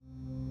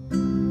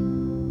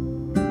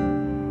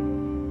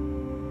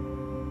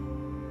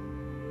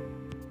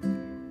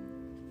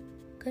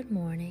Good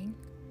morning.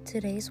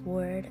 Today's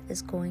word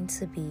is going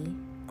to be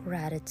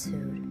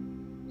gratitude.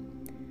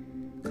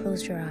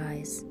 Close your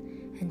eyes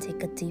and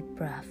take a deep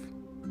breath.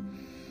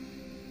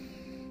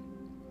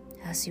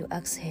 As you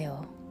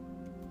exhale,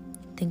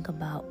 think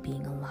about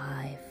being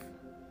alive.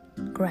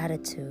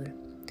 Gratitude,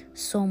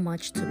 so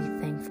much to be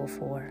thankful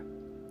for.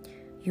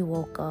 You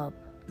woke up,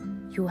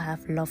 you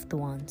have loved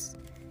ones,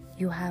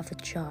 you have a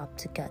job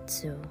to get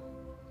to,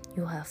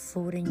 you have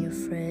food in your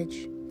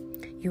fridge,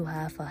 you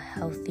have a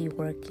healthy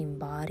working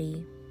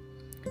body,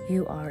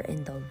 you are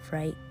in the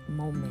right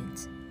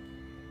moment.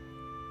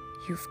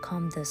 You've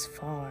come this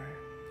far,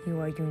 you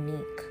are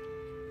unique.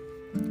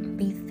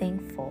 Be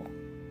thankful.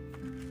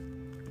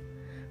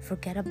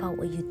 Forget about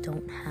what you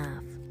don't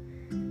have.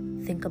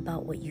 Think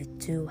about what you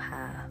do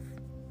have.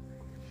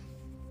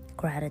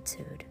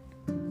 Gratitude,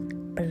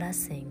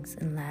 blessings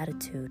and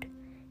latitude,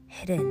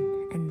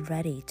 hidden and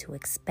ready to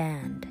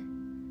expand.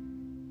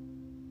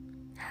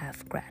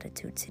 Have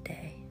gratitude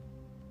today.